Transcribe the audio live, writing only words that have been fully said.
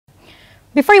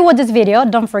Before you watch this video,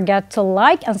 don't forget to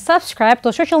like and subscribe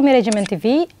to Social Media Jaman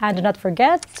TV, and do not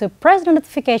forget to press the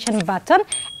notification button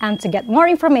and to get more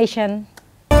information.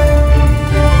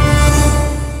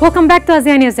 Welcome back to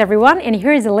ASEAN News, everyone, and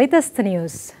here is the latest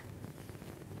news.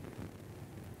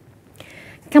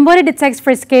 Cambodia detects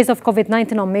first case of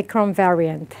COVID-19 Omicron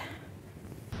variant.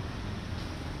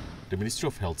 The Ministry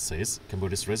of Health says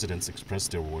Cambodia's residents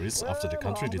expressed their worries after the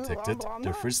country detected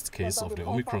their first case of the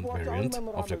Omicron variant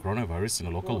of the coronavirus in a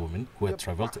local woman who had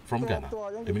traveled from Ghana.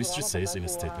 The ministry says in a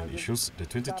statement issues the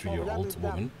 23-year-old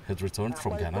woman had returned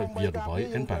from Ghana via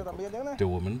Dubai and Bangkok. The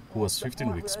woman, who was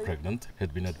 15 weeks pregnant,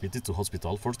 had been admitted to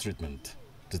hospital for treatment.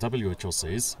 The WHO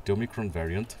says the Omicron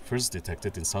variant, first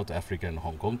detected in South Africa and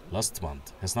Hong Kong last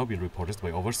month, has now been reported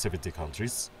by over 70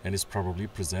 countries and is probably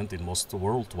present in most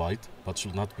worldwide, but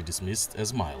should not be dismissed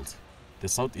as mild. The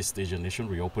Southeast Asian nation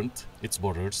reopened its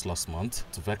borders last month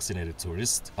to vaccinated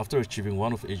tourists after achieving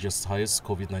one of Asia's highest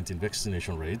COVID-19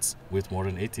 vaccination rates, with more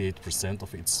than 88%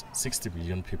 of its 60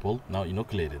 million people now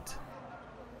inoculated.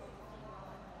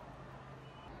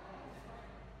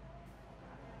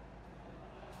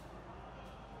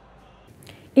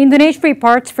 Indonesia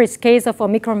reports first case of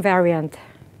Omicron variant.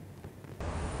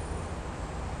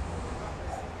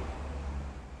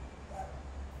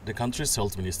 The country's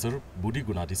health minister, Budi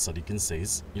Gunadi Sadikin,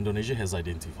 says Indonesia has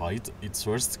identified its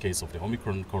first case of the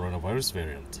Omicron coronavirus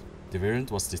variant. The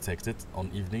variant was detected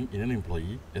on evening in an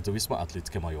employee at the Wisma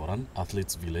Atlet Kemayoran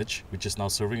Athletes Village, which is now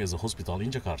serving as a hospital in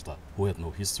Jakarta, who had no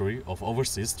history of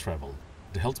overseas travel.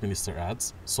 The health minister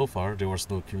adds, so far there was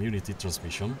no community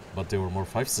transmission, but there were more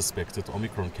 5 suspected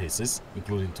Omicron cases,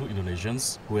 including 2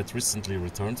 Indonesians who had recently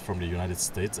returned from the United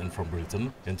States and from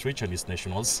Britain, and 3 Chinese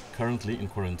nationals currently in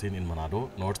quarantine in Manado,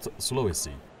 North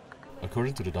Sulawesi.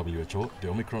 According to the WHO, the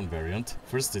Omicron variant,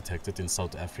 first detected in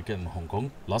South Africa and Hong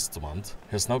Kong last month,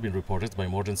 has now been reported by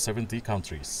more than 70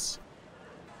 countries.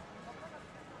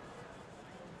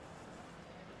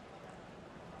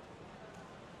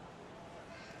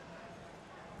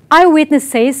 Eyewitness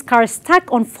says car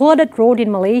stuck on flooded road in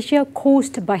Malaysia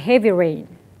caused by heavy rain.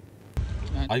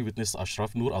 Eyewitness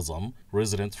Ashraf Nur Azam,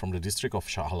 resident from the district of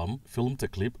Shah Alam, filmed a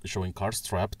clip showing cars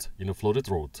trapped in a flooded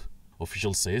road.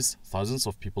 Officials says thousands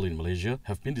of people in Malaysia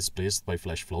have been displaced by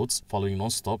flash floods following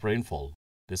non-stop rainfall.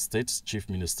 The state's chief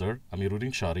minister,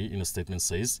 Amiruddin Shari, in a statement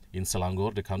says, in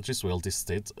Selangor, the country's wealthy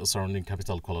state surrounding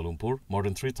capital Kuala Lumpur, more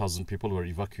than 3,000 people were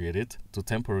evacuated to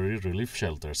temporary relief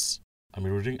shelters.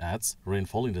 Amiruddin adds,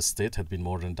 rainfall in the state had been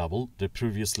more than double the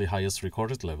previously highest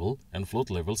recorded level, and flood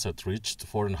levels had reached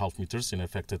 4.5 meters in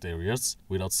affected areas,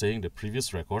 without saying the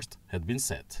previous record had been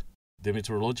set. The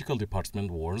Meteorological Department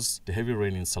warns the heavy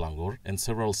rain in Selangor and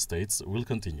several states will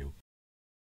continue.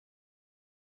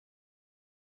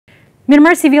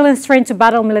 Myanmar civilians trained to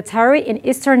battle military in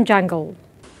eastern jungle.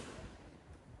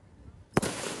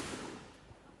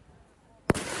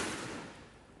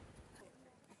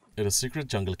 At a secret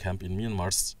jungle camp in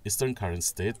Myanmar's eastern Karen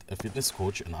state, a fitness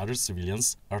coach and other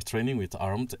civilians are training with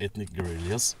armed ethnic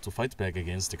guerrillas to fight back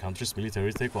against the country's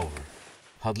military takeover.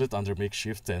 Huddled under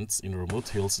makeshift tents in remote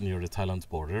hills near the Thailand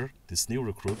border, these new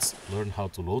recruits learn how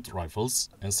to load rifles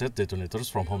and set detonators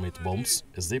from homemade bombs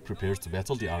as they prepare to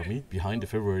battle the army behind the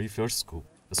February 1st coup.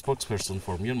 A spokesperson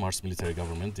for Myanmar's military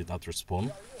government did not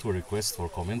respond to a request for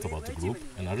comment about the group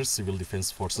and other civil defense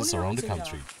forces around the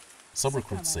country. Some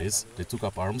recruit says they took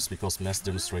up arms because mass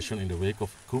demonstration in the wake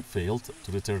of coup failed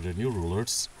to deter the new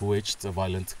rulers, who waged a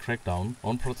violent crackdown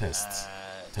on protests.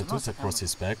 Tattooed across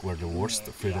his back were the words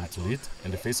 "Freedom to Lead"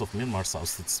 and the face of Myanmar's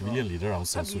ousted civilian leader Aung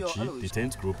San Suu Kyi,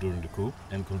 detained group during the coup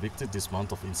and convicted this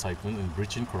month of incitement and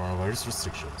breaching coronavirus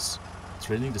restrictions.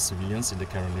 Training the civilians in the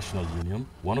Karen National Union,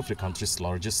 one of the country's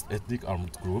largest ethnic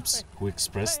armed groups, who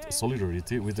expressed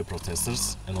solidarity with the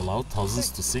protesters and allowed thousands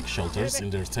to seek shelters in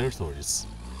their territories.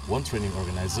 One training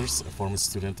organizer, a former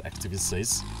student activist,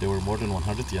 says there were more than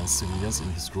 100 young civilians in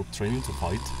his group training to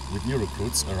fight, with new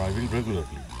recruits arriving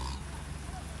regularly.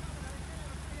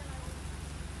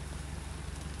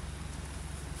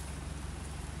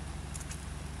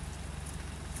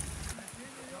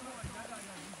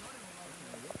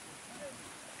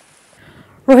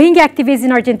 Rohingya activist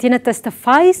in Argentina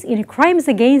testifies in a crimes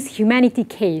against humanity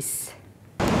case.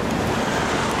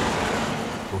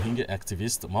 Rohingya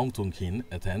activist Maung Tung Hin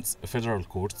attends a federal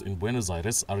court in Buenos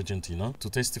Aires, Argentina, to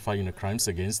testify in a crimes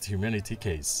against humanity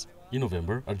case. In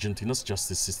November, Argentina's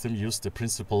justice system used the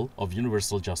principle of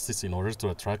universal justice in order to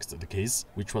attract the case,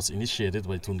 which was initiated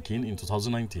by Tung Hin in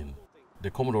 2019.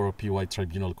 The Comodoro PY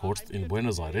Tribunal Court in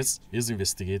Buenos Aires is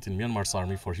investigating Myanmar's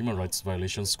army for human rights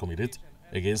violations committed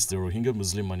against the Rohingya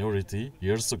Muslim minority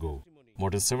years ago. More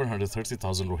than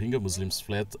 730,000 Rohingya Muslims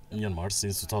fled Myanmar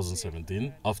since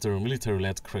 2017 after a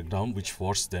military-led crackdown which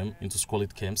forced them into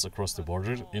squalid camps across the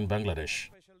border in Bangladesh.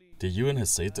 The UN has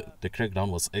said the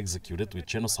crackdown was executed with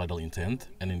genocidal intent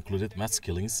and included mass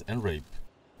killings and rape.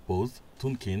 Both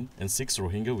Tun Kin and 6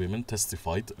 Rohingya women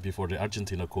testified before the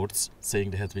Argentina courts, saying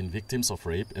they had been victims of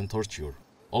rape and torture.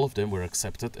 All of them were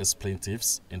accepted as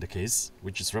plaintiffs in the case,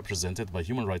 which is represented by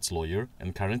human rights lawyer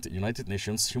and current United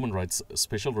Nations Human Rights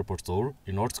Special Rapporteur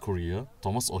in North Korea,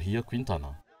 Thomas Ohia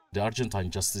Quintana. The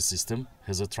Argentine justice system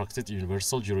has attracted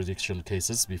universal jurisdiction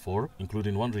cases before,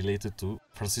 including one related to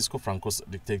Francisco Franco's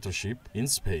dictatorship in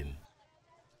Spain.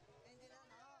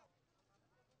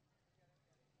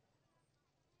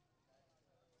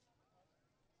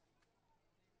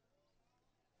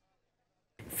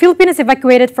 Filipinos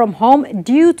evacuated from home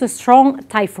due to strong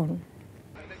typhoon.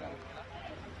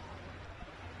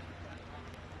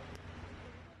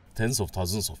 Tens of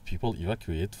thousands of people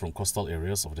evacuate from coastal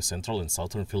areas of the central and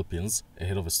southern Philippines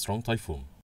ahead of a strong typhoon.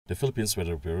 The Philippines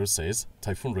Weather Bureau says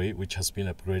Typhoon Ray, which has been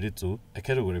upgraded to a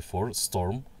Category 4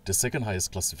 storm, the second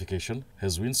highest classification,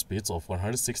 has wind speeds of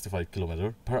 165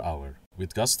 km per hour,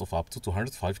 with gusts of up to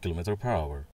 205 km per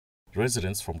hour.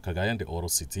 Residents from Cagayan de Oro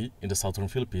City in the southern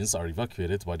Philippines are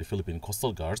evacuated by the Philippine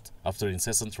Coastal Guard after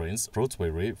incessant rains brought by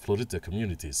Ray flooded the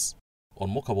communities. On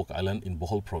Mokabok Island in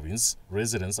Bohol Province,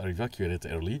 residents are evacuated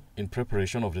early in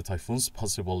preparation of the typhoon's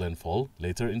possible landfall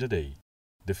later in the day.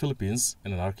 The Philippines,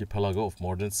 an archipelago of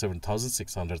more than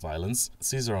 7,600 islands,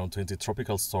 sees around 20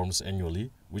 tropical storms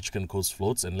annually, which can cause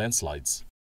floods and landslides.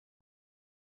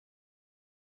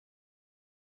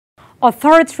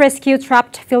 Authorities rescue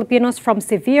trapped Filipinos from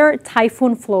severe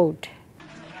typhoon flood.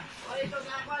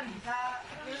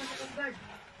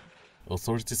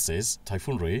 Authorities says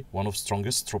Typhoon Ray, one of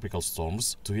strongest tropical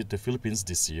storms to hit the Philippines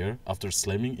this year after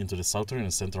slamming into the southern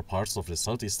and central parts of the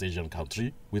Southeast Asian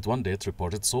country, with 1 death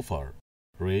reported so far.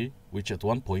 Ray, which at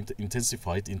one point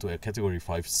intensified into a Category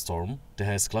 5 storm, the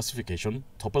highest classification,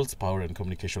 toppled power and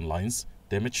communication lines,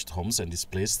 damaged homes and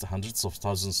displaced hundreds of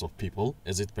thousands of people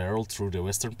as it barreled through the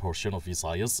western portion of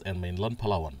Visayas and mainland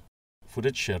Palawan.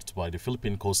 Footage shared by the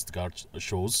Philippine Coast Guard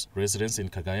shows residents in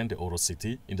Cagayan de Oro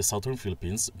City in the southern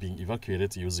Philippines being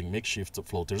evacuated using makeshift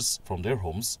floaters from their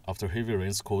homes after heavy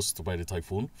rains caused by the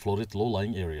typhoon flooded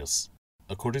low-lying areas.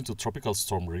 According to Tropical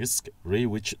Storm Risk, Ray,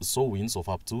 which saw winds of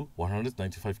up to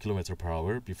 195 km per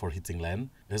hour before hitting land,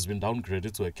 has been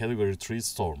downgraded to a Category 3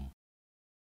 storm.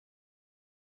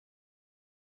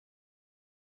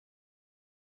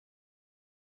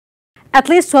 At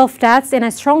least 12 deaths in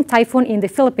a strong typhoon in the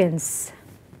Philippines.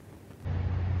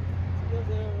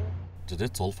 The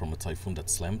death toll from a typhoon that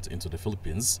slammed into the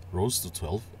Philippines rose to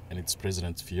 12, and its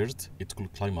president feared it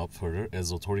could climb up further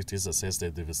as authorities assess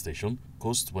the devastation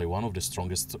caused by one of the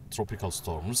strongest tropical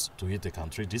storms to hit the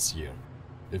country this year.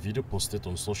 A video posted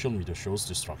on social media shows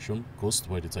destruction caused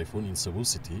by the typhoon in Cebu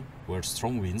City, where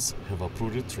strong winds have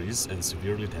uprooted trees and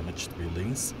severely damaged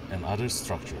buildings and other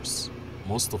structures.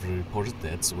 Most of the reported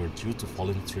deaths were due to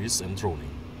fallen trees and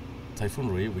drowning. Typhoon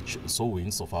Ray, which saw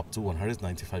winds of up to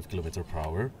 195 km per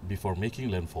hour before making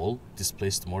landfall,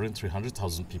 displaced more than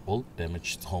 300,000 people,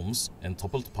 damaged homes, and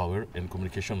toppled power and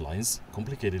communication lines,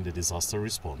 complicating the disaster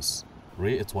response.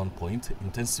 Ray at one point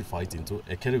intensified into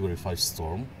a Category 5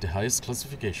 storm, the highest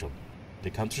classification.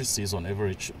 The country sees on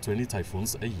average 20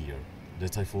 typhoons a year. The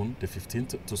typhoon, the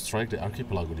 15th to strike the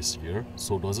archipelago this year,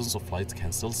 saw dozens of flight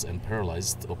cancels and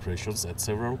paralyzed operations at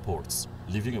several ports,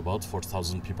 leaving about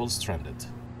 4,000 people stranded.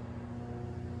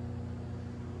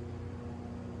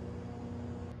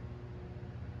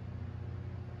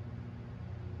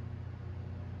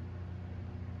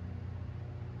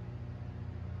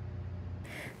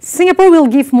 Singapore will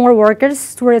give more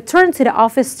workers to return to the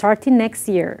office starting next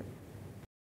year.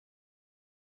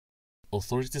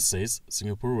 Authorities says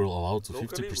Singapore will allow to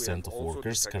 50% of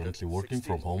workers currently working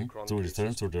from home to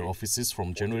return to their offices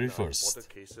from January 1st.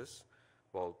 Cases,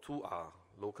 while 2 are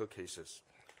local cases.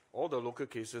 All the local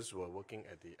cases were working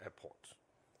at the airport.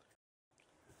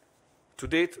 To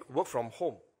date, work from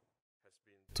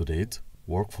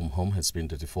home has been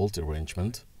the default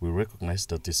arrangement. We recognize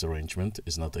that this arrangement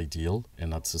is not ideal and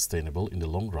not sustainable in the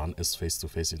long run, as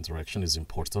face-to-face interaction is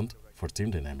important for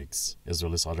team dynamics, as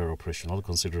well as other operational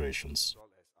considerations.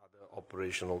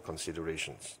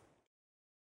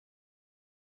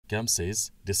 GAM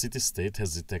says the city-state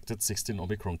has detected 16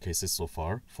 Omicron cases so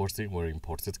far, 14 were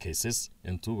imported cases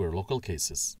and 2 were local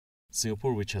cases.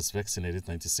 Singapore, which has vaccinated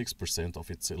 96%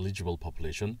 of its eligible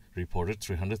population, reported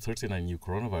 339 new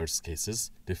coronavirus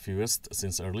cases, the fewest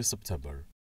since early September.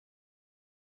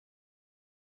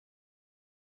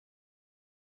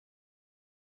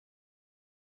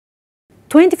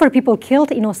 24 people killed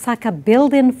in Osaka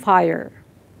building fire.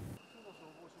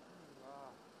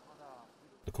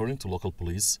 According to local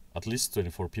police, at least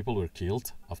 24 people were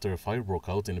killed after a fire broke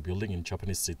out in a building in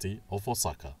Japanese city of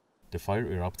Osaka. The fire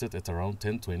erupted at around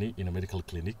 10:20 in a medical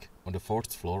clinic on the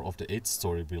 4th floor of the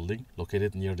 8th-story building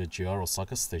located near the JR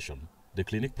Osaka station. The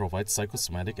clinic provides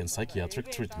psychosomatic and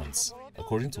psychiatric treatments.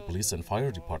 According to police and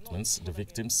fire departments, the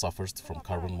victims suffered from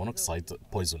carbon monoxide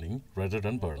poisoning rather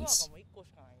than burns.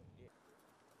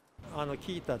 I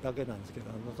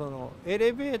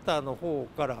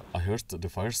heard the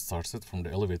fire started from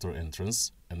the elevator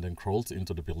entrance and then crawled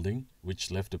into the building,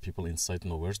 which left the people inside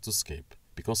nowhere to escape.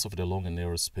 Because of the long and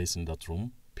narrow space in that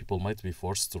room, people might be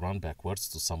forced to run backwards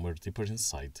to somewhere deeper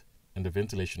inside, and the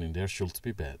ventilation in there should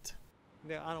be bad.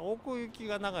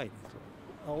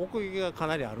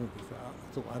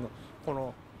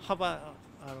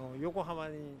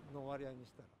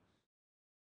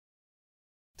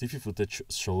 TV footage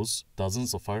shows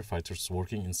dozens of firefighters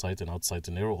working inside and outside the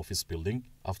narrow office building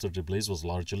after the blaze was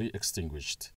largely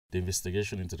extinguished. The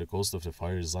investigation into the cause of the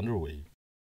fire is underway.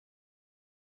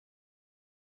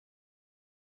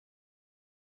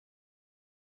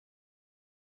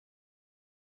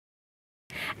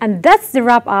 And that's the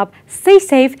wrap up. Stay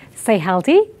safe, stay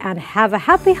healthy, and have a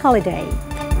happy holiday.